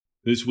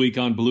This week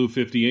on Blue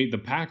 58, the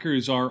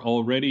Packers are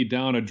already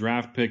down a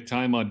draft pick.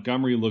 Ty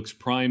Montgomery looks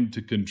primed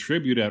to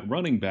contribute at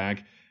running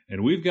back,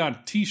 and we've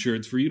got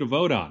t-shirts for you to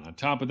vote on. On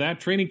top of that,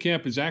 training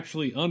camp is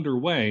actually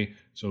underway,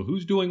 so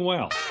who's doing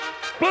well?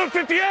 Blue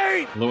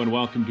 58! Hello and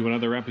welcome to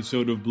another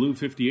episode of Blue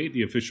 58,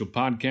 the official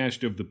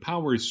podcast of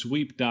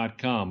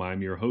thepowersweep.com.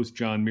 I'm your host,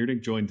 John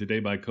Meerdink, joined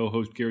today by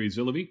co-host Gary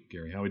Zillevy.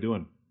 Gary, how we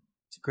doing?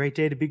 It's a great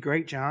day to be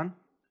great, John.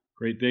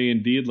 Great day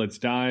indeed. Let's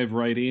dive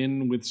right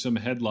in with some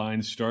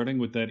headlines, starting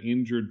with that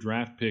injured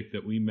draft pick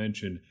that we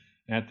mentioned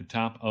at the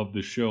top of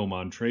the show.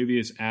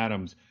 Montravius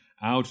Adams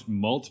out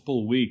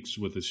multiple weeks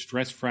with a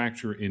stress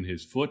fracture in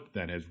his foot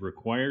that has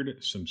required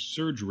some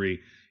surgery.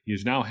 He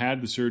has now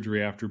had the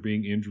surgery after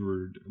being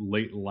injured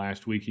late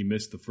last week. He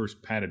missed the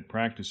first padded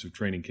practice of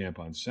training camp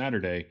on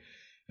Saturday.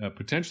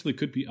 Potentially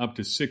could be up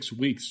to 6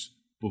 weeks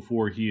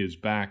before he is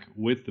back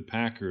with the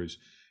Packers.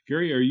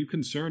 Gary, are you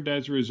concerned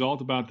as a result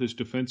about this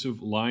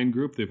defensive line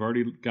group? They've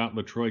already got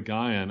LaTroy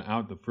Guion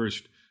out the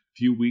first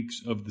few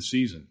weeks of the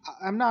season.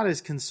 I'm not as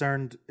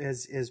concerned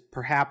as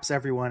perhaps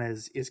everyone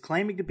is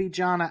claiming to be,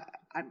 John.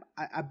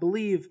 I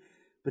believe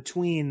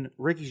between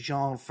Ricky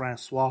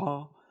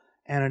Jean-Francois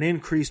and an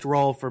increased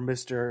role for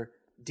Mr.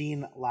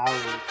 Dean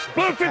Lowry,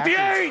 Blue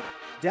 58!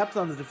 Depth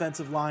on the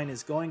defensive line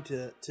is going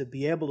to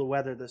be able to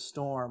weather the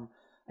storm.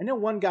 I know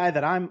one guy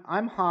that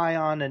I'm high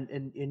on,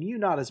 and you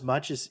not as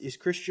much, is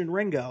Christian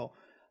Ringo.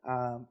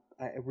 I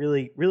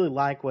really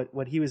like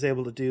what he was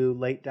able to do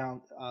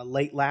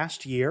late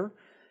last year,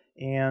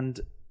 and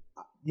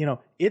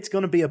it's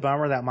going to be a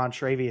bummer that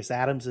Montravius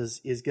Adams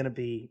is going to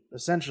be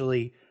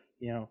essentially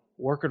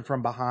working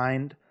from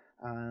behind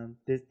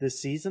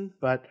this season,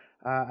 but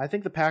I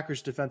think the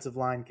Packers' defensive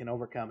line can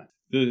overcome it.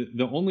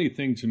 The only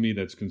thing to me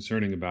that's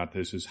concerning about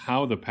this is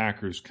how the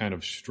Packers kind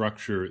of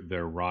structure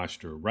their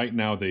roster. Right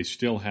now, they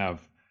still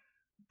have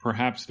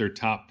perhaps their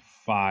top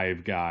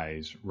 5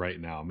 guys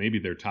right now, maybe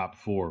their top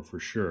 4 for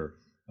sure.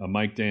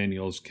 Mike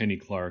Daniels, Kenny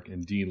Clark,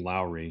 and Dean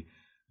Lowry,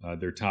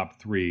 their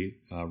top 3.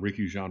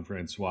 Ricky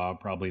Jean-Francois,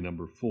 probably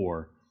number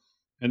 4.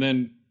 And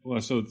then,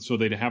 so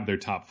they'd have their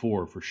top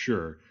 4 for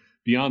sure.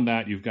 Beyond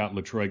that, you've got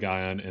LaTroy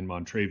Guion and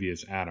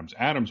Montravius Adams.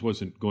 Adams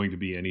wasn't going to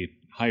be any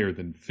higher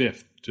than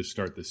 5th to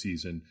start the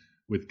season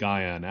with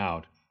Guion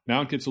out.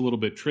 Now it gets a little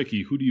bit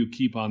tricky. Who do you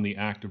keep on the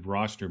active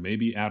roster?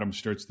 Maybe Adams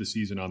starts the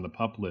season on the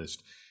PUP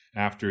list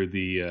after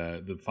the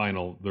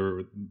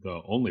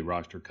only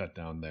roster cut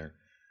down there.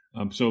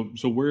 So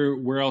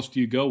where else do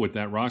you go with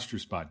that roster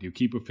spot? Do you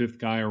keep a 5th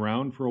guy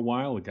around for a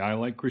while? A guy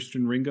like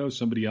Christian Ringo,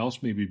 somebody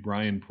else, maybe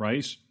Brian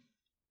Price?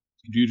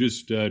 Do you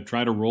just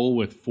try to roll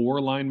with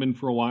 4 linemen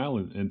for a while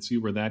and see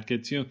where that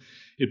gets you?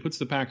 It puts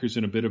the Packers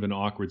in a bit of an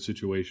awkward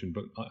situation,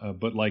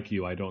 but like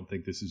you, I don't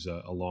think this is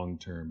a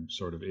long-term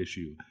sort of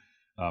issue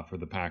for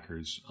the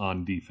Packers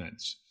on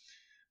defense.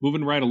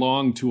 Moving right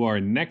along to our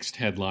next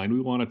headline,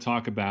 we want to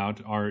talk about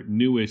our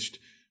newest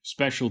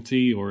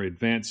specialty or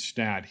advanced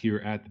stat here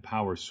at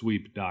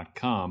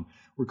thepowersweep.com.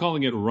 We're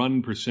calling it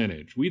run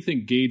percentage. We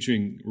think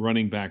gauging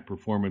running back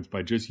performance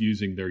by just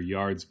using their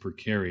yards per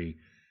carry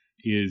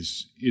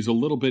is a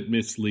little bit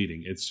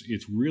misleading.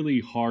 It's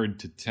really hard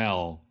to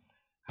tell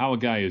how a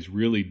guy is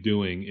really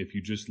doing if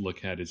you just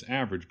look at his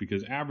average,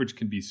 because average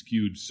can be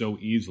skewed so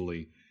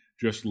easily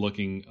just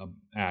looking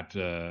at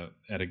a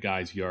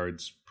guy's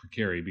yards per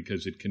carry,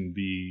 because it can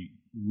be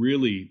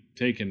really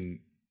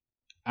taken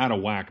out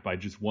of whack by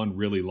just one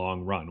really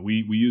long run.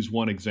 We use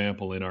one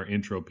example in our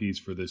intro piece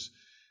for this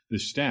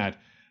stat.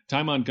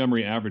 Ty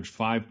Montgomery averaged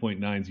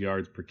 5.9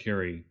 yards per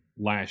carry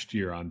last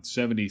year on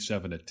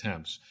 77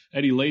 attempts.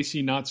 Eddie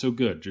Lacy, not so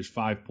good, just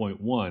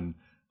 5.1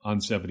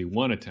 on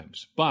 71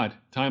 attempts. But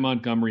Ty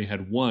Montgomery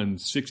had one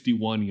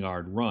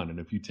 61-yard run, and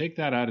if you take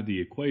that out of the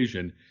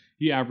equation,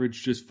 he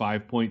averaged just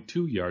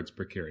 5.2 yards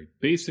per carry,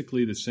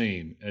 basically the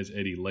same as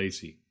Eddie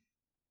Lacy.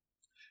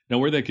 Now,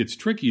 where that gets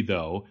tricky,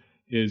 though,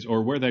 is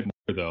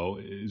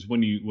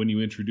when you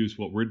introduce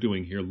what we're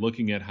doing here,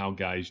 looking at how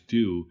guys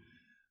do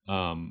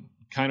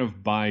kind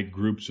of by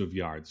groups of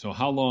yards. So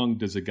how long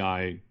does a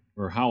guy,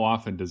 or how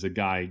often does a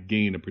guy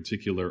gain a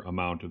particular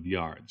amount of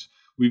yards?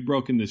 We've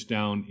broken this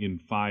down in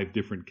 5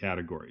 different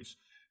categories: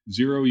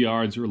 0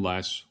 yards or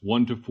less,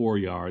 1 to 4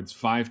 yards,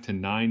 5 to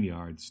 9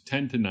 yards,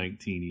 10 to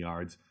 19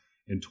 yards,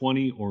 and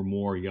 20 or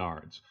more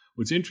yards.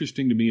 What's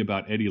interesting to me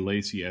about Eddie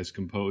Lacy as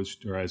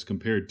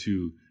compared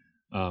to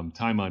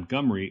Ty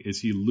Montgomery is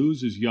he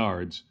loses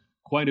yards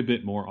quite a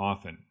bit more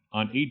often.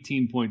 On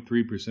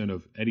 18.3%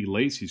 of Eddie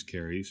Lacy's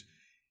carries,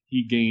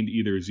 he gained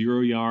either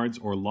 0 yards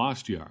or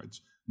lost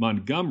yards.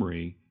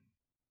 Montgomery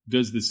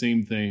does the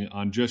same thing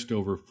on just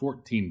over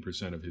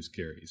 14% of his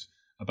carries,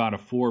 about a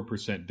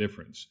 4%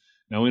 difference.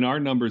 Now, in our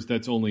numbers,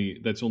 that's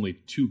only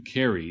 2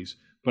 carries,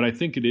 but I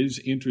think it is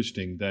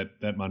interesting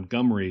that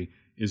Montgomery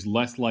is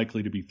less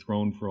likely to be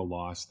thrown for a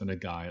loss than a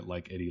guy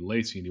like Eddie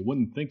Lacy. And you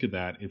wouldn't think of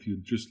that if you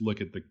just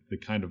look at the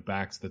kind of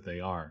backs that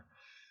they are.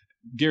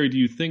 Gary, do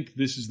you think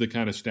this is the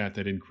kind of stat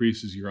that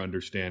increases your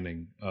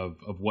understanding of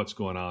what's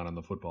going on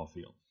the football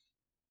field?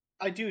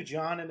 I do,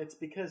 John, and it's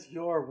because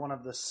you're one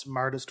of the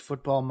smartest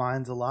football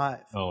minds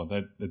alive. Oh,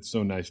 that's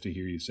so nice to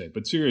hear you say.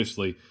 But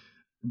seriously,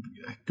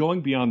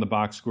 going beyond the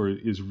box score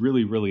is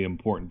really, really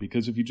important,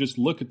 because if you just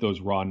look at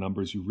those raw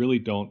numbers, you really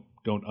don't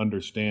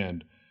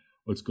understand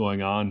what's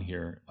going on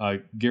here.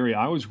 Gary,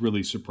 I was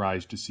really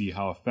surprised to see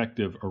how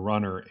effective a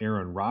runner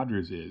Aaron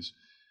Rodgers is.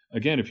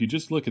 Again, if you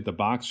just look at the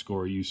box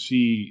score, you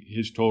see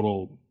his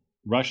total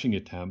rushing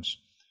attempts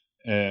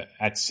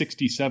at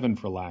 67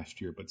 for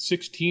last year, but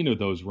 16 of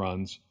those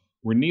runs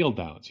were kneel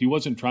downs. He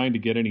wasn't trying to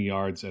get any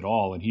yards at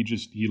all, and he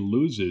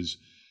loses,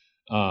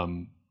 or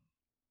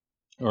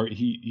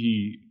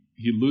he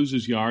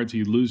loses yards.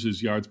 He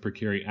loses yards per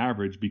carry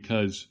average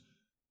because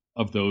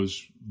of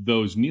those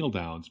kneel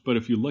downs. But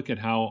if you look at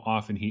how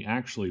often he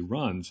actually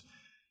runs,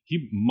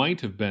 he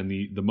might have been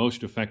the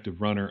most effective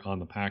runner on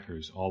the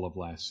Packers all of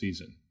last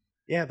season.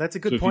 Yeah, that's a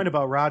good point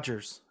about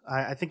Rodgers.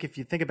 I think if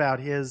you think about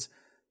his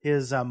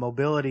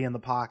mobility in the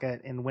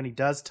pocket, and when he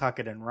does tuck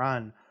it and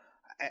run,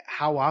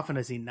 how often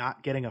is he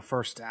not getting a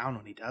first down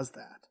when he does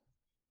that?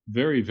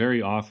 Very,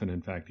 very often,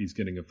 in fact, he's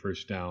getting a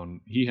first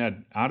down. He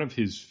had, out of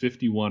his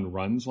 51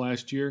 runs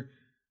last year,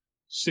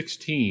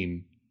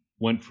 16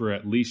 went for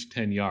at least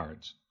 10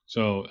 yards.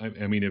 So,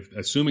 I mean,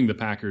 assuming the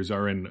Packers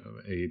are in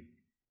a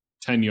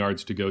 10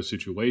 yards to go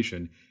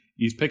situation,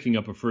 he's picking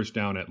up a first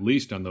down at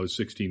least on those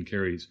 16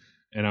 carries,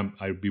 and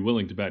I'd be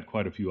willing to bet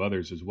quite a few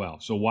others as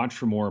well. So watch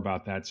for more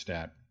about that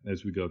stat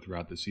as we go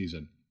throughout the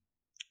season.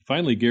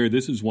 Finally, Gary,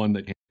 this is one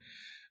that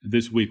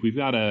this week we've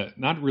got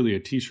not really a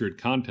T-shirt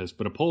contest,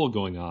 but a poll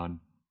going on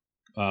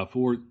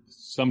for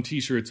some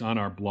T-shirts on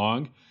our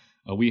blog.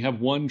 We have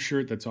one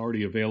shirt that's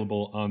already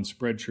available on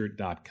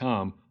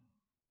Spreadshirt.com,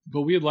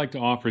 but we'd like to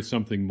offer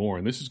something more,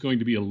 and this is going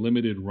to be a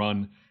limited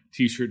run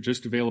T-shirt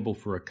just available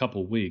for a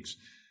couple weeks.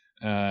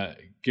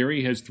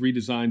 Gary has 3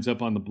 designs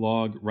up on the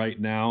blog right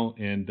now,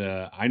 and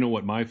I know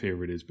what my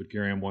favorite is, but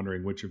Gary, I'm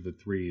wondering which of the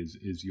 3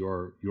 is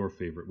your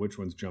favorite. Which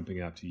one's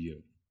jumping out to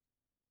you?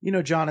 You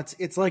know, John,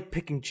 it's like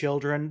picking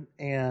children,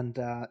 and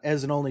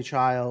as an only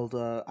child,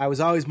 I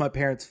was always my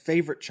parents'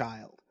 favorite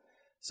child.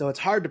 So it's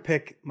hard to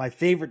pick my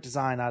favorite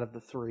design out of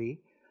the 3.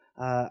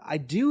 I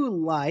do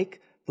like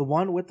the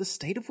one with the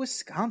state of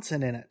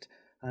Wisconsin in it,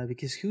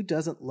 because who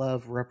doesn't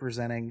love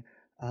representing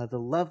the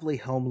lovely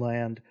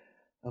homeland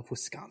of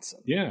Wisconsin?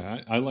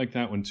 Yeah, I like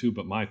that one too,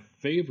 but my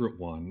favorite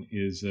one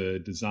is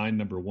design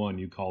number 1.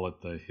 You call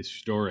it the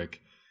historic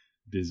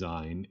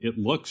design. It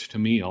looks to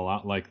me a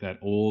lot like that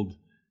old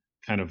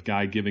kind of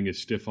guy giving a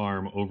stiff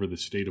arm over the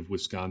state of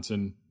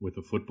Wisconsin with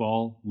a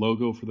football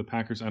logo for the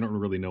Packers. I don't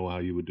really know how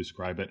you would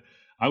describe it.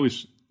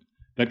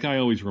 That guy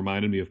always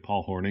reminded me of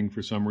Paul Hornung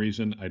for some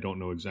reason. I don't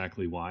know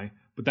exactly why,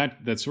 but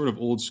that sort of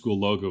old school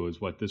logo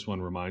is what this one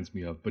reminds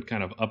me of, but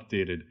kind of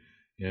updated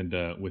and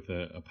with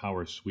a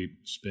power sweep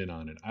spin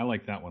on it. I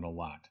like that one a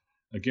lot.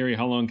 Gary,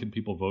 how long can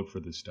people vote for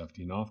this stuff?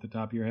 Do you know off the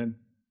top of your head?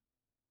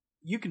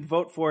 You can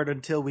vote for it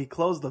until we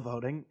close the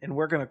voting, and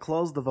we're going to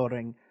close the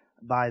voting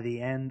by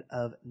the end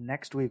of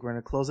next week. We're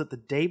going to close it the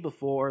day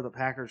before the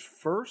Packers'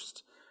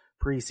 first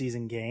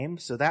preseason game.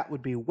 So that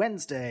would be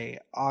Wednesday,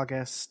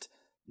 August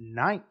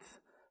 9th.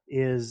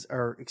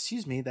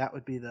 That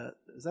would be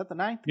is that the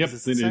 9th? Yep, it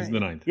is the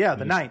 9th. Yeah,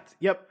 the 9th.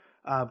 Yep.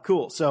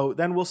 Cool. So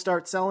then we'll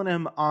start selling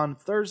him on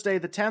Thursday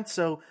the 10th.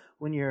 So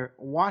when you're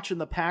watching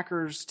the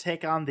Packers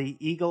take on the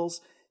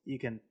Eagles, you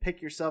can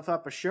pick yourself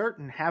up a shirt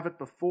and have it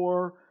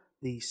before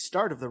the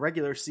start of the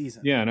regular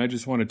season. Yeah, and I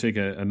just want to take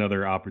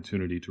another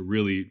opportunity to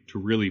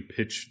really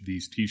pitch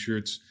these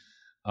T-shirts.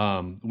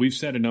 We've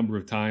said a number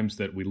of times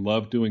that we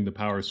love doing the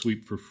Power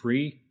Sweep for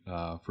free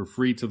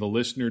to the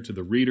listener, to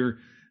the reader,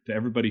 to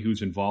everybody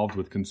who's involved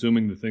with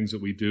consuming the things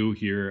that we do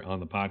here on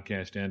the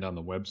podcast and on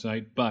the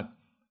website. But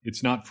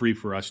it's not free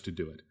for us to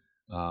do it.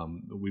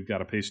 We've got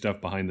to pay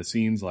stuff behind the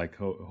scenes, like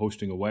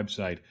hosting a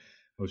website,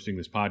 hosting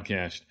this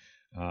podcast,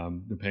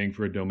 paying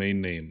for a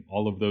domain name,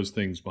 all of those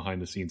things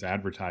behind the scenes,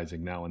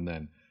 advertising now and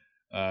then.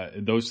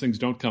 Those things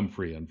don't come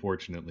free,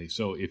 unfortunately.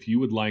 So if you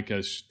would like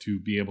us to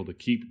be able to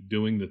keep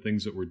doing the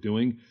things that we're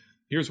doing,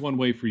 here's one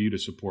way for you to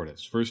support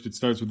us. First, it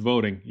starts with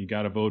voting. You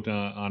got to vote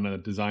on a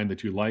design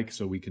that you like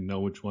so we can know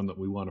which one that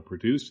we want to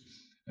produce.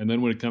 And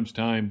then when it comes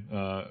time,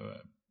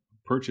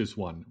 purchase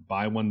one,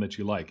 buy one that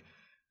you like.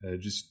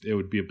 It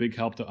would be a big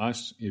help to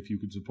us if you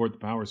could support the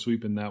Power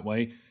Sweep in that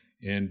way.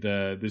 And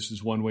this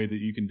is one way that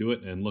you can do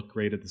it and look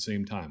great at the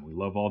same time. We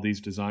love all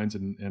these designs,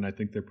 and I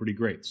think they're pretty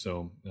great.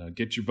 So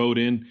get your vote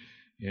in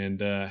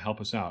and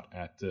help us out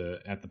at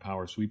the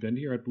Power Sweep and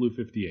here at Blue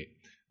 58.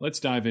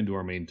 Let's dive into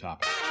our main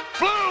topic.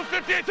 Blue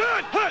 58,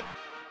 hut!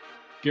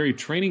 Gary,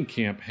 training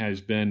camp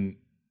has been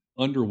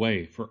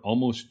underway for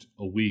almost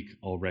a week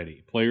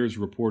already. Players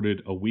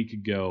reported a week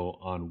ago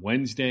on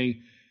Wednesday.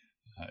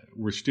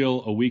 We're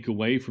still a week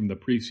away from the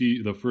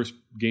first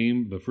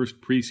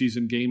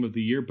preseason game of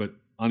the year, but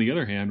on the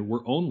other hand,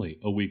 we're only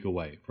a week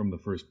away from the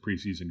first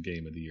preseason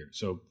game of the year.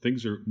 So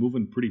things are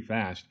moving pretty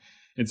fast.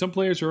 And some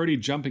players are already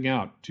jumping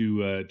out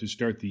to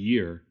start the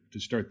year, to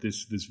start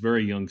this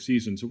very young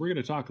season. So we're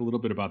going to talk a little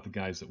bit about the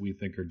guys that we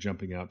think are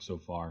jumping out so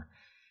far.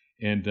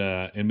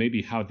 and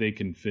maybe how they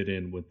can fit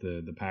in with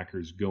the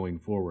Packers going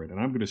forward. And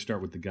I'm going to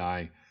start with the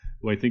guy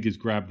who I think has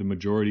grabbed the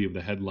majority of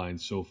the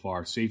headlines so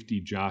far, safety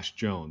Josh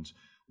Jones.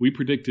 We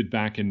predicted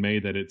back in May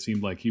that it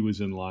seemed like he was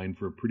in line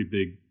for a pretty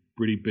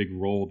big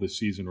role this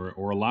season,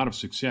 or a lot of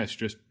success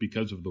just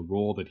because of the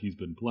role that he's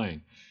been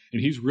playing.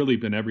 And he's really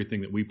been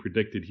everything that we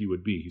predicted he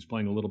would be. He's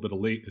playing a little bit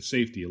of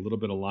safety, a little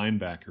bit of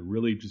linebacker,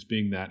 really just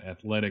being that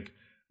athletic,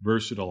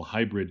 versatile,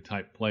 hybrid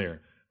type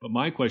player. But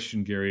my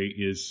question, Gary,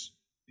 is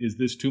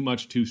this too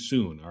much too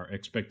soon? Are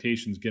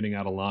expectations getting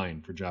out of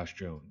line for Josh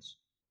Jones?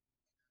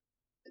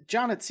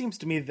 John, it seems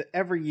to me that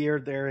every year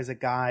there is a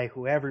guy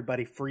who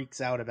everybody freaks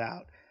out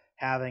about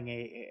having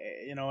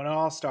an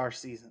all-star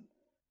season.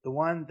 The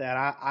one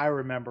that I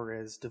remember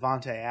is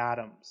Davante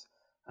Adams.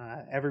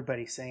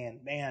 Everybody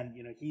saying, man,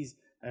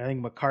 I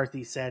think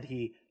McCarthy said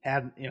he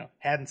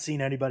hadn't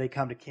seen anybody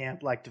come to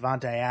camp like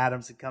Davante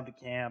Adams had come to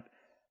camp.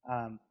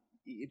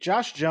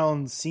 Josh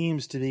Jones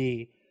seems to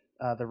be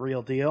the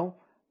real deal.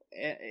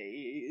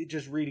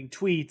 Just reading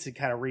tweets and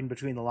kind of reading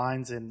between the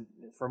lines and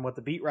from what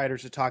the beat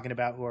writers are talking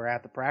about who are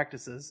at the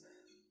practices,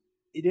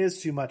 it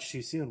is too much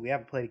too soon. We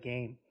haven't played a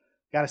game.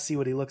 Got to see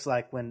what he looks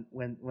like when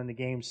the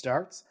game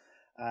starts.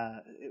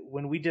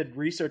 When we did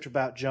research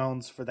about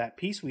Jones for that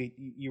piece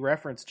you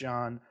referenced,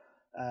 John,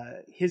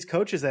 his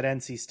coaches at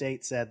NC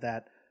State said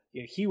that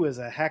he was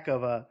a heck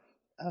of a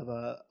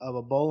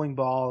bowling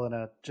ball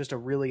and just a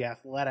really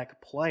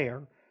athletic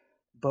player.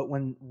 But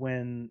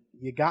when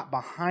you got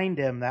behind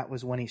him, that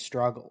was when he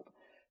struggled.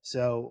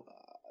 So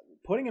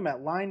putting him at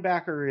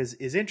linebacker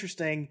is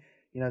interesting.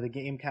 The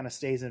game kind of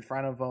stays in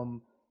front of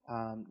him,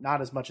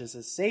 not as much as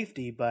his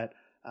safety, but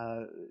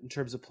in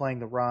terms of playing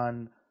the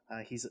run,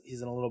 he's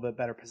in a little bit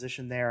better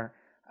position there.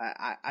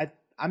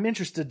 I'm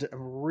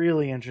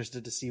really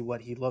interested to see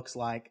what he looks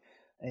like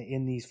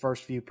in these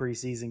first few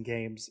preseason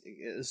games,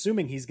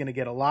 assuming he's going to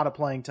get a lot of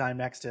playing time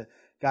next to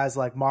guys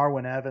like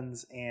Marwin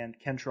Evans and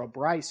Kentrell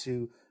Bryce,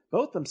 who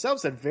both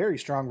themselves had very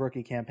strong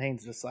rookie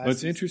campaigns this last season.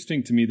 It's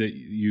interesting to me that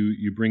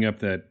you bring up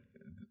that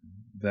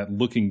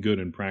looking good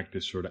in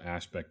practice sort of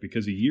aspect,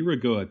 because a year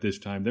ago at this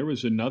time, there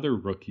was another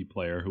rookie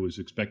player who was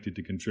expected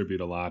to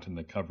contribute a lot in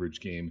the coverage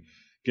game,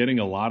 getting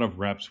a lot of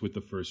reps with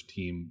the first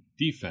team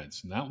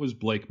defense, and that was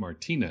Blake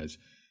Martinez.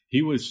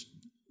 He was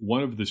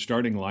one of the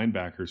starting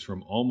linebackers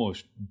from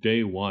almost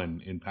day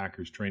one in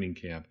Packers training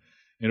camp,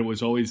 and it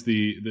was always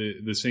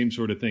the same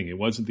sort of thing. It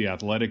wasn't the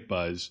athletic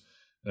buzz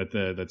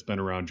that's been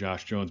around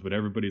Josh Jones, but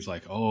everybody's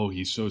like, oh,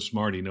 he's so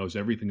smart. He knows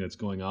everything that's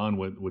going on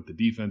with the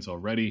defense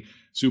already,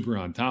 super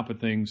on top of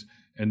things.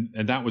 And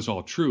that was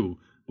all true.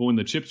 But when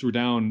the chips were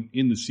down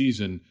in the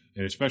season,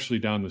 and especially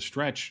down the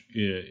stretch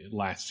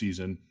last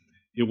season,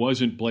 it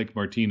wasn't Blake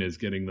Martinez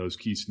getting those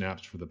key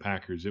snaps for the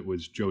Packers. It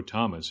was Joe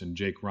Thomas and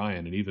Jake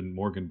Ryan and even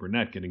Morgan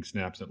Burnett getting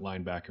snaps at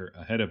linebacker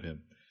ahead of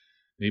him.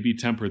 Maybe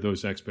temper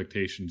those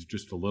expectations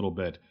just a little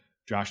bit.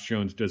 Josh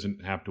Jones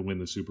doesn't have to win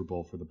the Super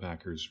Bowl for the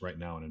Packers right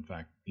now, and in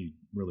fact, he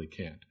really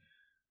can't.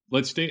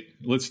 Let's stay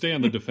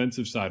on the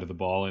defensive side of the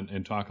ball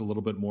and talk a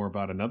little bit more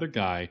about another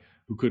guy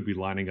who could be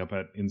lining up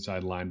at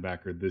inside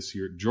linebacker this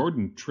year,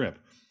 Jordan Tripp.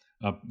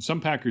 Some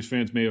Packers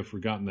fans may have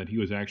forgotten that he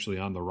was actually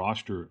on the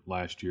roster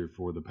last year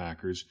for the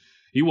Packers.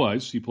 He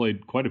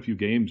played quite a few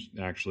games,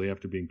 actually,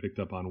 after being picked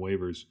up on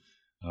waivers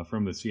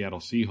from the Seattle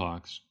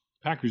Seahawks.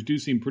 Packers do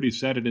seem pretty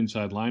set at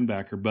inside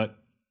linebacker, but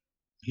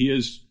he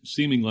is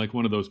seeming like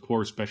one of those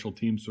core special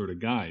team sort of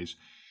guys.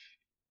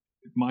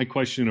 My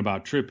question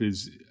about Tripp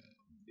is,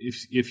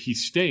 if he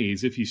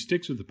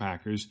sticks with the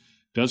Packers,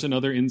 does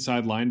another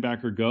inside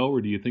linebacker go,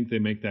 or do you think they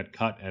make that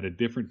cut at a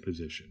different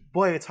position?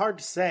 Boy, it's hard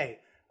to say.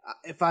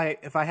 If I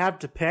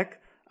had to pick,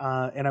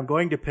 and I'm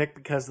going to pick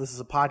because this is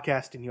a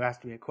podcast and you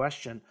asked me a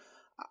question,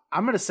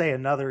 I'm going to say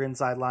another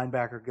inside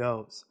linebacker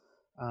goes.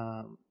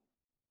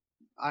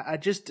 I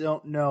just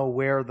don't know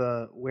where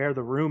the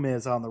room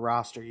is on the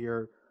roster.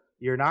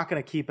 You're not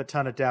going to keep a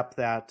ton of depth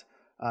at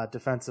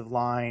defensive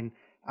line.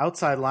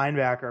 Outside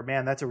linebacker,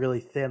 man, that's a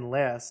really thin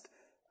list.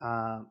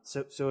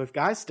 So if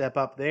guys step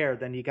up there,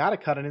 then you got to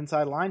cut an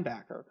inside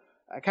linebacker.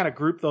 I kind of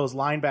group those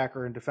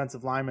linebacker and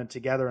defensive linemen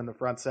together in the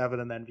front seven,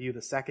 and then view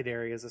the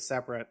secondary as a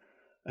separate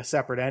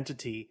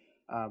entity.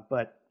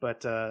 But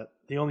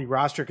the only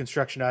roster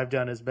construction I've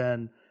done has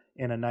been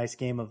in a nice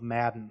game of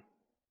Madden.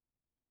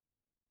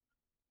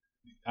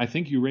 I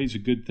think you raise a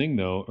good thing,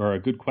 though, or a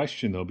good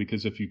question, though,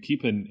 because if you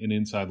keep an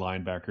inside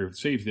linebacker,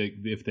 say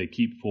if they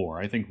keep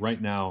four, I think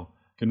right now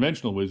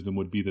conventional wisdom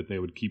would be that they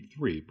would keep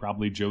three,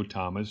 probably Joe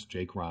Thomas,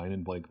 Jake Ryan,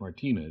 and Blake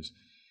Martinez.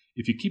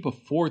 If you keep a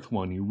fourth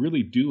one, you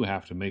really do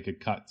have to make a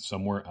cut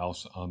somewhere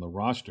else on the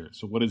roster.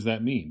 So what does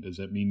that mean? Does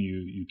that mean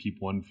you keep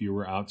one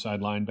fewer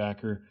outside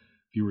linebacker,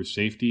 fewer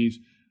safeties?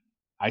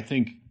 I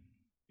think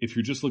if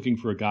you're just looking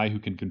for a guy who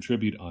can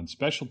contribute on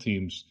special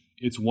teams,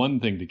 it's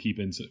one thing to keep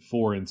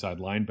four inside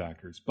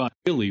linebackers. But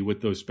really,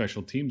 with those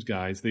special teams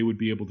guys, they would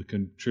be able to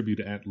contribute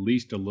at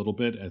least a little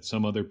bit at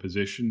some other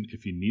position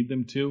if you need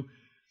them to.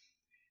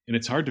 And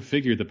it's hard to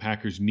figure the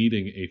Packers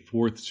needing a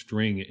fourth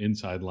string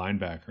inside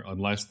linebacker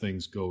unless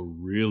things go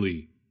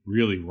really,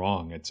 really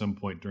wrong at some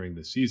point during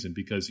the season,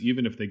 because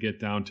even if they get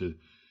down to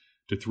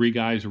 3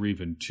 guys or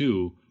even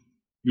 2,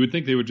 you would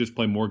think they would just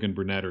play Morgan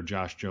Burnett or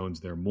Josh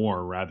Jones there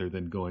more rather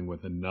than going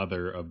with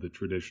another of the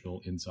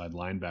traditional inside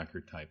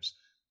linebacker types.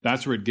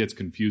 That's where it gets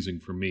confusing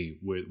for me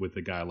with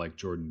a guy like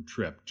Jordan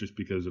Tripp, just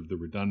because of the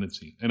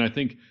redundancy. And I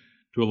think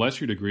to a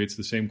lesser degree, it's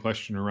the same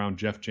question around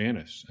Jeff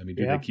Janis. I mean,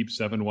 do they keep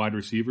 7 wide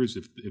receivers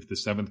if the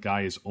 7th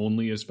guy is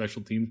only a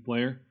special teams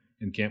player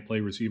and can't play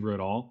receiver at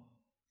all?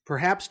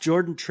 Perhaps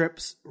Jordan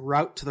Tripp's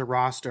route to the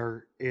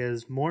roster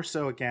is more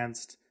so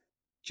against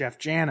Jeff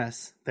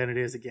Janis than it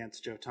is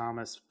against Joe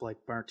Thomas, Blake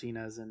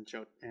Martinez, and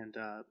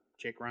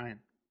Jake Ryan.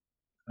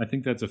 I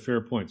think that's a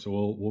fair point.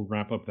 So we'll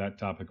wrap up that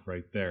topic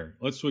right there.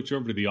 Let's switch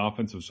over to the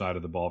offensive side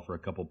of the ball for a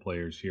couple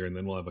players here, and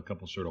then we'll have a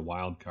couple sort of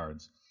wild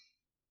cards.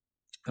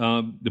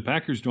 The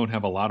Packers don't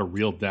have a lot of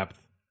real depth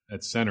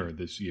at center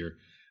this year.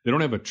 They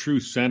don't have a true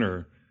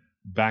center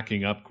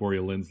backing up Corey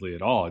Linsley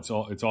at all.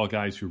 It's all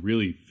guys who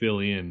really fill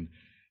in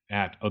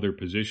at other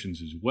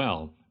positions as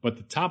well. But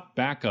the top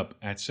backup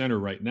at center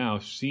right now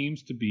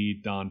seems to be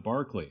Don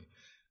Barclay.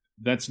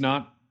 That's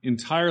not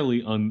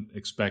entirely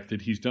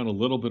unexpected. He's done a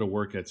little bit of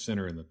work at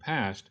center in the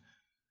past,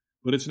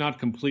 but it's not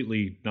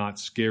completely not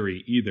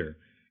scary either.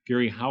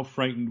 Gary, how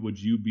frightened would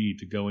you be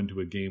to go into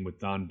a game with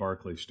Don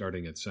Barclay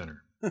starting at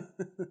center?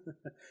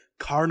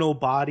 Carnal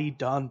body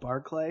Don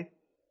Barclay?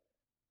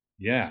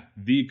 Yeah,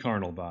 the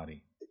carnal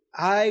body.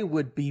 I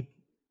would be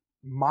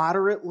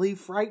moderately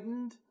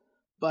frightened,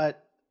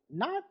 but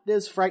not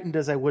as frightened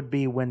as I would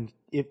be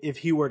if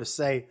he were to,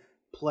 say,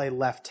 play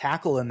left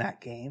tackle in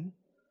that game.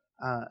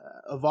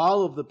 Of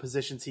all of the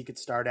positions he could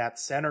start at,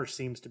 center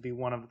seems to be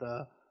one of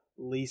the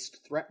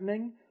least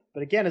threatening.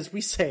 But again, as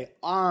we say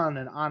on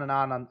and on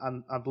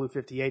and on Blue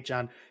 58,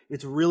 John,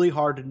 it's really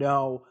hard to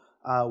know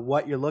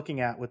what you're looking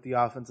at with the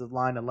offensive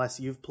line unless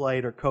you've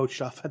played or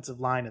coached offensive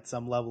line at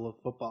some level of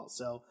football.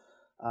 So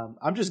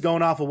I'm just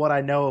going off of what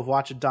I know of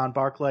watching Don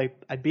Barclay.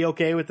 I'd be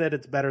okay with it.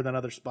 It's better than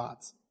other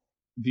spots.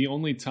 The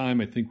only time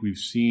I think we've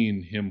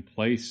seen him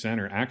play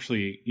center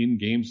actually in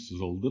games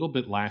was a little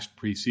bit last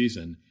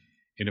preseason.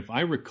 And if I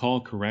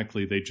recall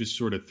correctly, they just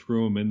sort of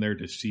threw him in there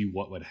to see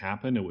what would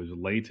happen. It was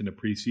late in a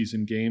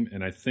preseason game,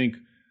 and I think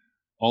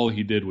all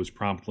he did was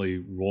promptly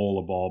roll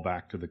a ball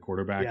back to the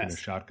quarterback in a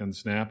shotgun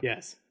snap.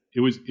 Yes.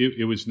 It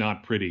was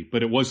not pretty,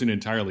 but it wasn't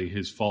entirely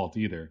his fault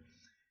either.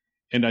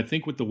 And I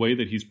think with the way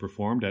that he's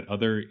performed at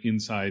other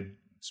inside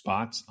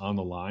spots on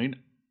the line,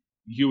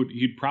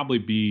 he'd probably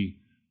be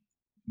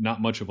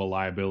not much of a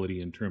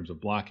liability in terms of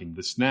blocking.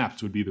 The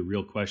snaps would be the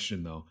real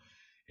question, though.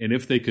 And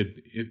if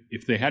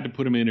they had to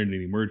put him in an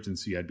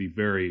emergency, I'd be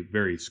very,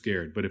 very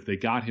scared. But if they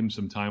got him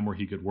some time where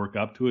he could work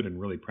up to it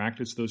and really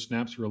practice those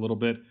snaps for a little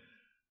bit,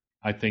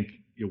 I think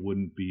it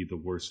wouldn't be the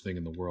worst thing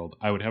in the world.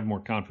 I would have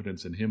more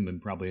confidence in him than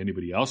probably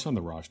anybody else on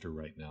the roster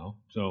right now.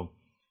 So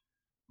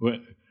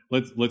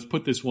let's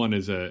put this one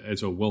as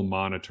a we'll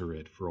monitor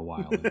it for a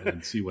while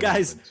and see what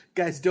happens.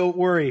 Guys, don't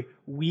worry.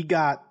 We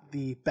got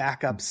the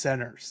backup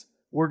centers.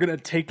 We're going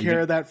to take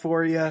care of that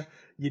for you.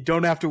 You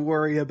don't have to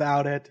worry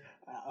about it.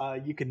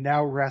 You can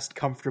now rest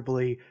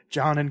comfortably.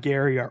 John and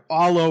Gary are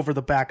all over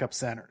the backup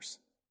centers.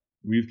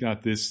 We've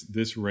got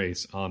this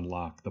race on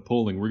lock. The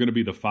polling, we're going to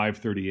be the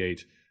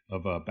 538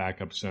 of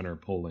backup center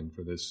polling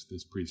for this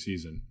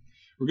preseason.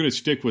 We're going to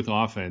stick with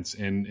offense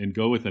and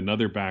go with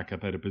another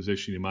backup at a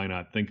position you might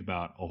not think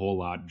about a whole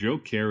lot. Joe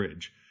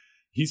Carriage.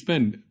 He's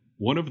been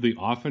one of the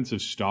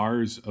offensive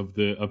stars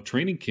of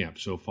training camp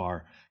so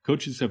far.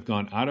 Coaches have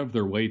gone out of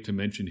their way to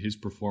mention his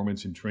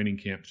performance in training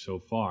camp so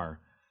far.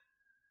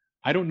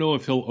 I don't know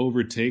if he'll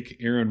overtake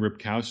Aaron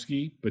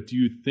Ripkowski, but do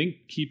you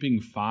think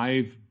keeping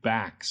 5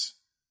 backs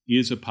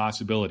is a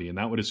possibility? And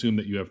that would assume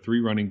that you have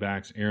 3 running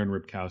backs, Aaron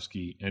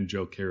Ripkowski and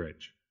Joe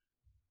Carriage.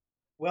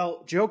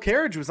 Well, Joe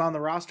Carriage was on the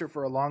roster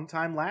for a long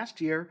time last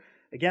year.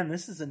 Again,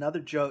 this is another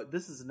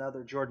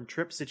Jordan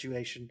Tripp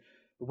situation.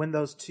 When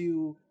those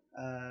two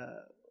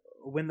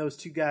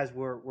guys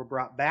were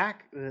brought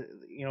back, in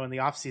the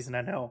offseason,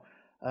 I know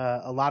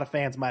a lot of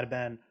fans might have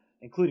been,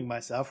 including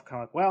myself,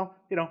 kind of like, well,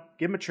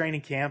 give him a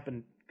training camp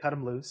and cut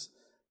him loose.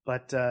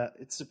 But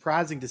it's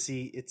surprising to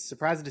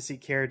see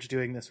Carriage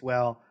doing this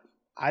well.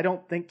 I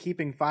don't think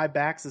keeping 5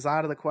 backs is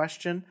out of the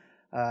question.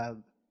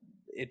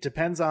 It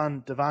depends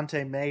on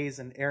Devontae Mays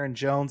and Aaron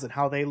Jones and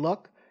how they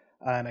look,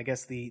 and I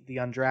guess the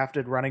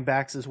undrafted running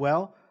backs as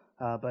well.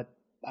 But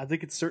I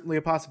think it's certainly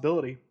a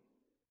possibility.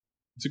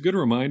 It's a good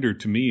reminder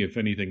to me, if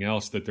anything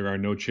else, that there are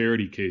no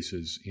charity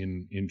cases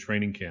in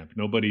training camp.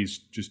 Nobody's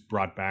just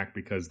brought back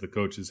because the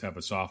coaches have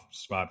a soft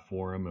spot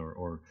for him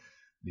or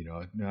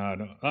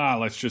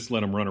let's just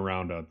let him run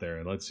around out there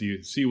and let's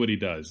see what he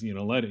does.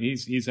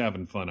 He's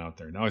having fun out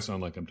there. Now I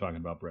sound like I'm talking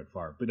about Brett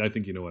Favre, but I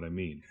think you know what I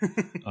mean.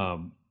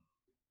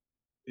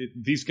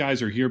 These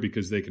guys are here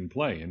because they can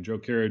play, and Joe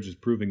Carriage is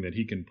proving that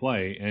he can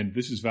play, and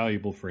this is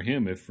valuable for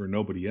him, if for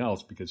nobody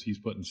else, because he's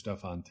putting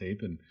stuff on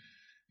tape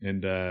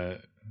and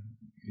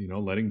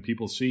letting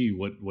people see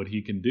what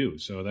he can do.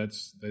 So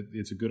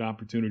it's a good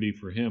opportunity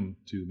for him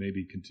to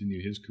maybe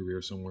continue his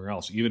career somewhere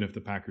else, even if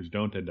the Packers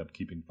don't end up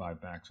keeping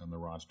 5 backs on the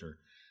roster.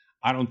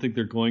 I don't think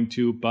they're going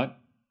to, but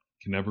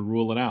can never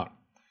rule it out.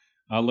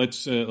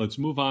 Let's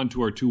move on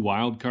to our 2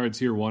 wild cards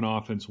here, 1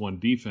 offense, 1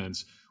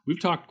 defense.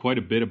 We've talked quite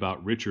a bit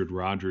about Richard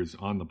Rodgers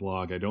on the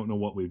blog. I don't know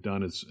what we've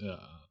done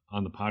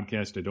on the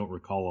podcast. I don't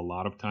recall a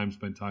lot of time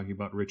spent talking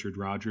about Richard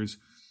Rodgers.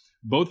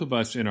 Both of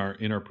us in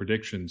our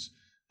predictions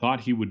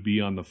thought he would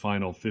be on the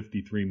final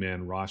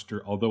 53-man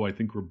roster, although I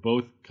think we're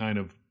both kind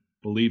of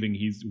believing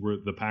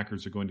the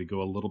Packers are going to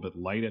go a little bit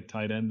light at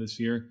tight end this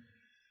year.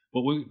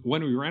 But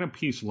when we ran a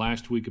piece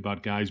last week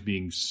about guys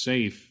being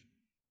safe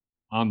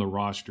on the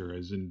roster,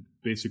 as in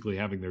basically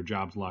having their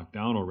jobs locked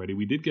down already,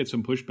 we did get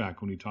some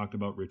pushback when we talked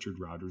about Richard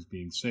Rodgers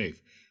being safe.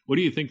 What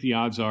do you think the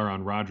odds are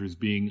on Rodgers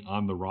being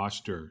on the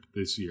roster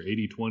this year?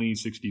 80-20,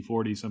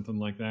 60-40, something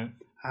like that?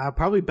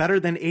 Probably better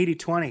than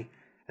 80-20.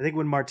 I think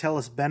when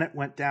Martellus Bennett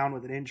went down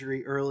with an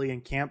injury early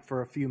in camp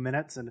for a few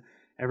minutes and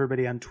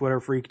everybody on Twitter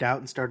freaked out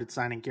and started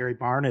signing Gary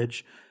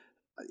Barnidge,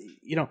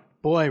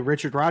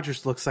 Richard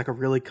Rodgers looks like a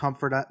really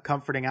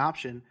comforting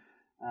option.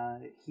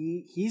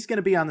 He's going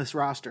to be on this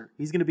roster.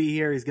 He's going to be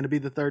here. He's going to be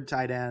the 3rd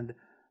tight end.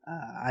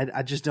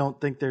 I just don't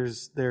think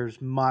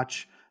there's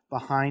much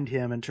behind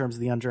him in terms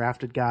of the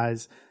undrafted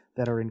guys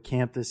that are in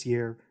camp this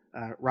year.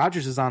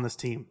 Rodgers is on this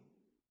team.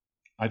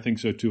 I think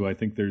so too. I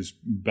think there's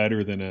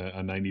better than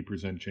a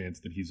 90% chance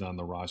that he's on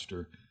the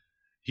roster.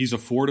 He's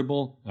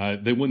affordable.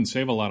 They wouldn't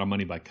save a lot of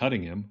money by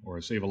cutting him,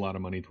 or save a lot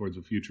of money towards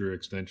a future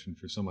extension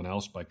for someone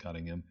else by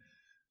cutting him.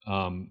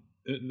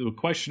 The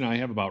question I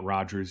have about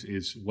Rodgers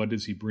is, what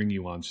does he bring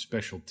you on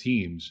special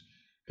teams?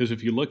 Because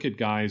if you look at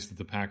guys that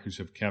the Packers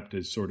have kept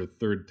as sort of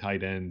 3rd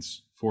tight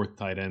ends, 4th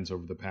tight ends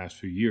over the past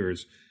few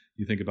years,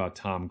 you think about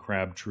Tom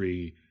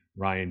Crabtree,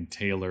 Ryan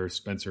Taylor,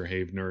 Spencer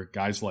Havener,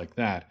 guys like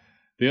that.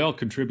 They all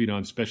contribute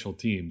on special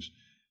teams.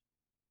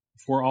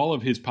 For all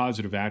of his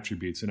positive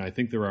attributes, and I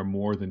think there are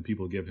more than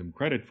people give him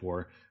credit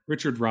for,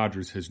 Richard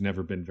Rodgers has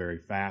never been very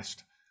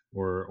fast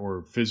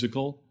or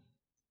physical.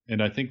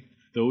 And I think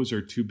those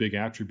are 2 big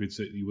attributes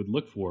that you would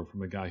look for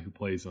from a guy who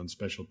plays on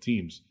special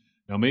teams.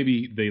 Now,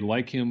 maybe they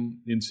like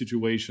him in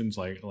situations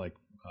like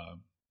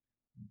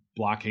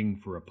blocking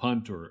for a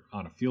punt or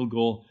on a field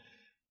goal.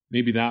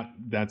 Maybe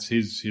that's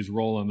his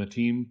role on the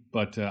team.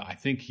 But I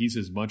think he's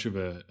as much of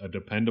a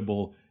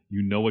dependable,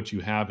 what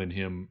you have in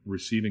him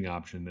receiving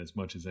option as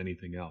much as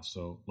anything else.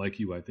 So like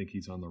you, I think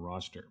he's on the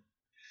roster.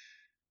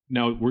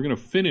 Now, we're going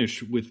to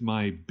finish with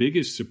my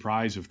biggest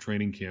surprise of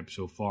training camp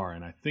so far,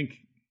 and I think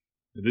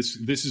this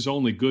is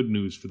only good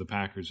news for the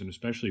Packers, and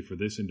especially for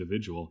this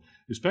individual,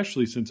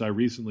 especially since I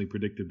recently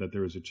predicted that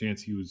there was a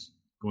chance he was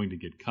going to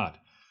get cut.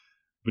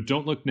 But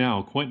don't look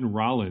now. Quentin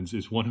Rollins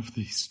is one of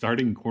the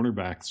starting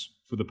cornerbacks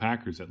for the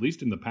Packers, at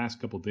least in the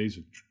past couple of days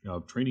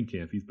of training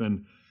camp. He's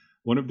been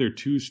one of their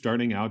 2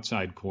 starting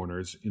outside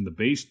corners in the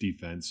base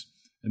defense,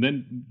 and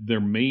then their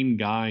main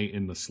guy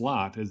in the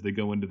slot as they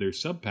go into their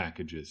sub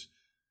packages.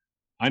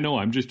 I know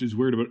I'm just as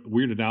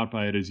weirded out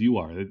by it as you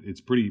are.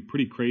 It's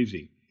pretty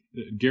crazy.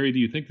 Gary, do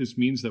you think this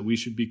means that we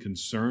should be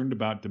concerned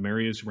about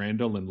Demarius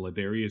Randall and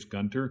Ladarius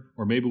Gunter,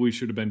 or maybe we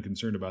should have been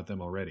concerned about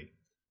them already?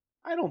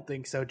 I don't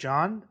think so,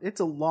 John.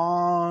 It's a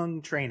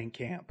long training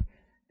camp,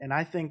 and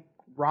I think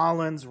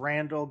Rollins,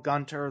 Randall,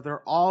 Gunter,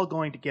 they're all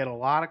going to get a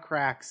lot of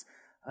cracks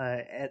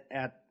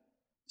at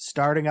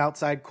starting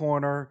outside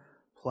corner,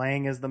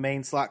 playing as the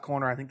main slot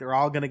corner. I think they're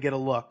all going to get a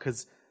look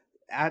because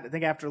I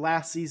think after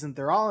last season,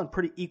 they're all on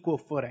pretty equal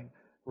footing.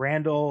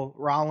 Randall,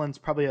 Rollins,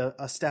 probably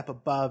a step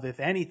above, if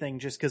anything,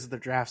 just because of their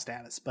draft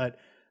status. But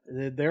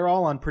they're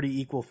all on pretty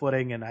equal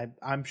footing, and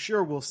I'm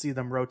sure we'll see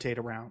them rotate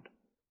around.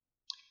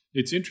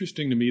 It's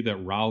interesting to me that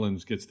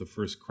Rollins gets the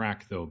first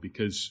crack, though,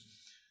 because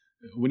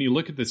when you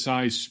look at the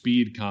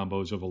size-speed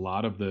combos of a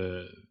lot of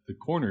the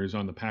corners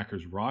on the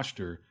Packers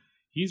roster,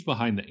 he's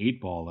behind the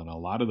 8 ball in a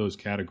lot of those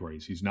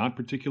categories. He's not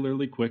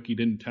particularly quick. He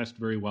didn't test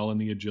very well in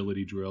the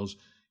agility drills.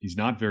 He's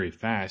not very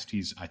fast.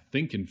 He's, I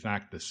think, in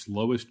fact, the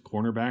slowest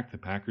cornerback the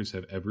Packers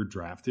have ever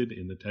drafted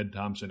in the Ted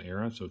Thompson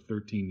era, so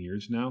 13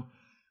 years now.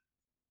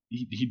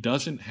 He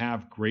doesn't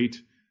have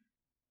great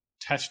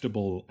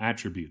testable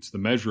attributes, the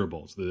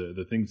measurables,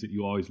 the things that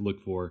you always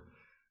look for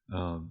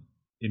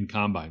in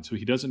combine. So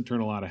he doesn't turn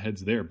a lot of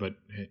heads there, but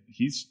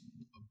he's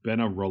been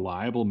a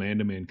reliable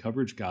man-to-man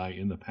coverage guy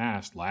in the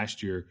past,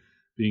 last year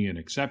being an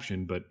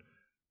exception, but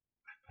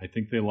I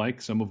think they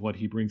like some of what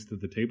he brings to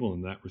the table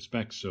in that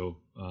respect. So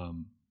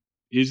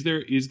is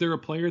there a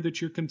player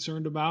that you're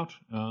concerned about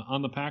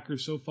on the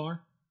Packers so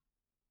far?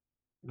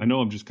 I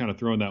know I'm just kind of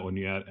throwing that one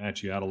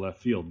at you out of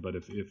left field, but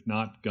if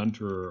not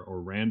Gunter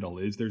or Randall,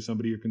 is there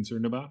somebody you're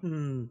concerned about?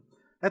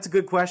 That's a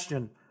good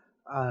question.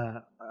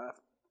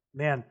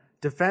 Man,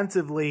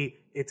 defensively,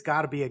 it's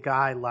got to be a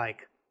guy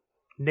like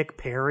Nick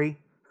Perry,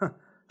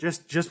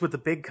 just with the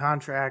big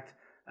contract,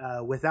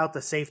 without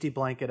the safety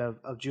blanket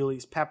of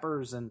Julius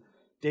Peppers and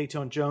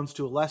Dayton Jones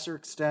to a lesser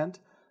extent.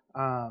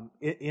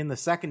 In the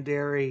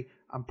secondary,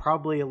 I'm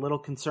probably a little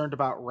concerned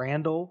about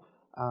Randall.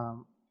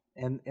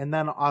 And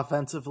then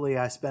offensively,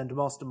 I spend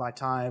most of my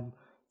time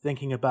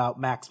thinking about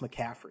Max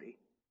McCaffrey.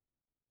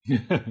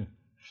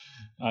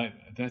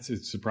 That's a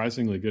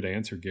surprisingly good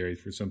answer, Gary,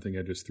 for something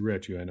I just threw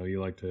at you. I know you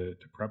like to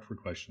prep for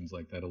questions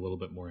like that a little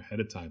bit more ahead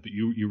of time, but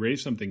you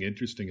raised something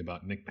interesting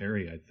about Nick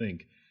Perry, I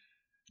think.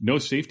 No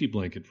safety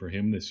blanket for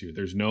him this year.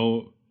 There's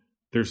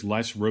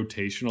less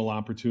rotational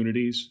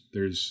opportunities.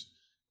 There's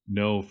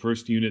no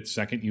first unit,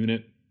 second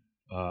unit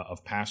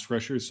of pass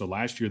rushers. So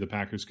last year the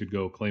Packers could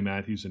go Clay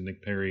Matthews and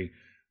Nick Perry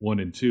 1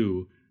 and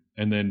 2,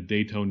 and then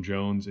Dayton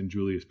Jones and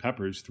Julius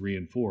Peppers 3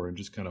 and 4, and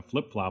just kind of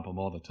flip-flop them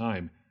all the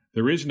time.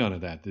 There is none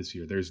of that this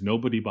year. There's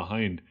nobody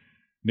behind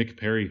Nick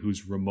Perry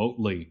who's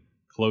remotely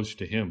close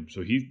to him.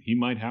 So he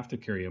might have to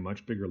carry a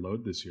much bigger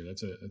load this year.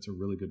 That's a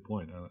really good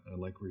point. I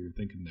like where you're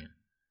thinking there.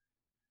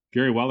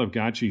 Gary, while I've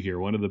got you here,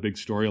 one of the big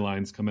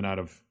storylines coming out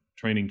of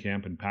training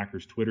camp and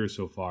Packers Twitter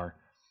so far,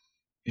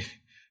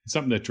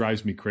 something that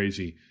drives me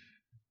crazy.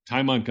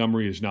 Ty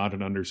Montgomery is not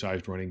an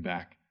undersized running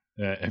back.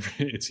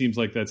 It seems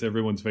like that's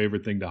everyone's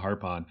favorite thing to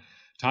harp on.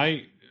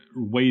 Ty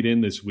weighed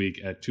in this week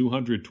at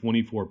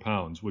 224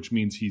 pounds, which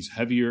means he's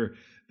heavier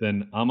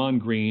than Amon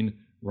Green,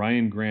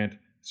 Ryan Grant,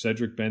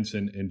 Cedric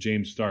Benson, and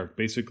James Stark,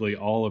 basically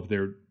all of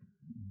their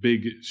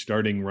big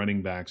starting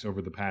running backs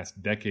over the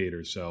past decade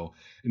or so.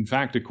 In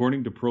fact,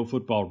 according to Pro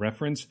Football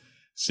Reference,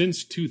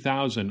 since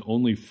 2000,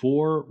 only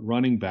 4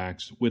 running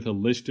backs with a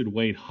listed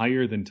weight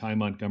higher than Ty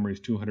Montgomery's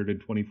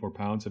 224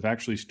 pounds have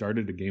actually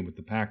started a game with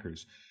the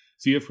Packers.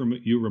 See if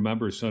you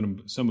remember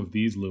some of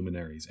these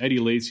luminaries. Eddie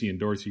Lacy and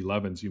Dorsey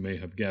Levens, you may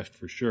have guessed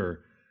for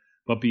sure.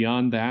 But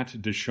beyond that,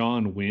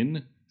 Deshaun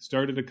Wynn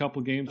started a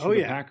couple games for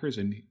the Packers.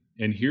 And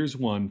here's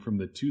one from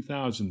the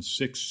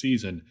 2006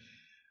 season.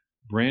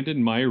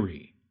 Brandon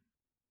Myrie.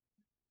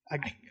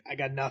 I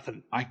got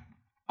nothing.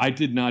 I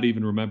did not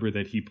even remember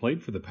that he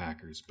played for the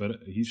Packers,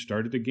 but he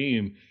started a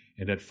game,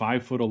 and at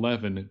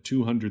 5'11",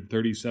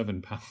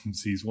 237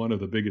 pounds, he's one of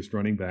the biggest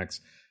running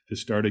backs to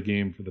start a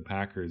game for the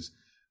Packers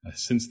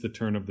since the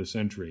turn of the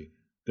century.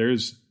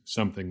 There's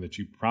something that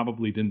you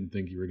probably didn't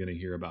think you were going to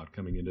hear about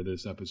coming into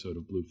this episode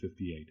of Blue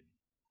 58.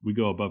 We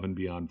go above and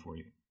beyond for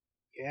you.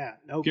 Yeah,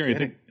 no Gary,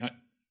 kidding.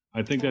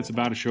 I think that's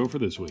about a show for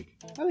this week.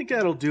 I think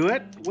that'll do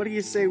it. What do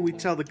you say we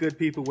tell the good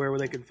people where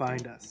they can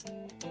find us?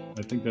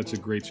 I think that's a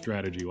great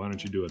strategy. Why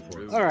don't you do it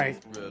for us? All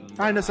right.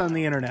 Find us on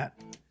the internet.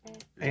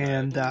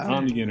 And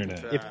on the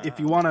internet. If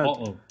you want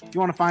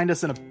to find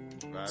us in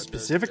a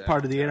specific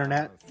part of the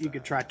internet, you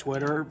could try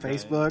Twitter,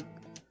 Facebook,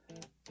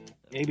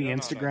 maybe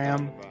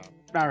Instagram.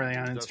 Not really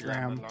on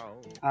Instagram.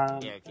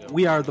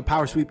 We are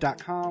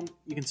thepowersweep.com.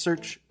 You can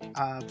search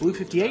Blue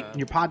 58 in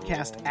your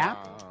podcast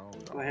app.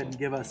 Go ahead and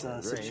give us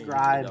a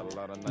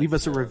subscribe. Leave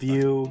us a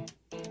review.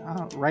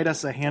 Write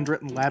us a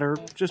handwritten letter.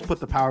 Just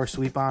put the Power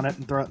Sweep on it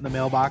and throw it in the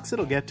mailbox.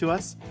 It'll get to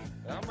us.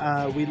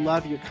 We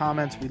love your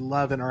comments. We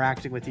love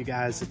interacting with you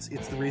guys.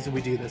 It's the reason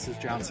we do this, as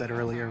John said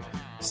earlier.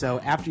 So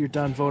after you're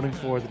done voting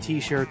for the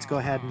t-shirts, go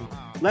ahead and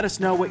let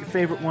us know what your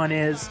favorite one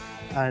is.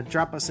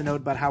 Drop us a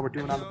note about how we're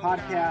doing on the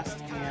podcast.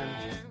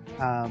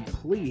 And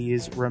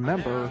please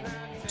remember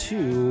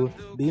to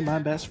be my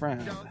best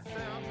friend.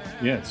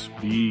 Yes,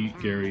 be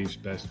Gary's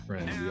best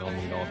friend. We all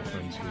need all the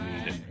friends we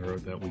need or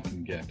that we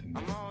can get. And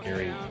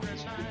Gary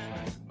is a good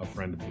friend, a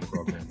friend of the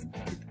program, in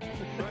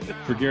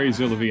fact. For Gary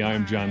Zilovey, I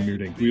am John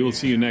Meerdink. We will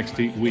see you next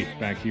week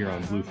back here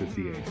on Blue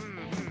 58.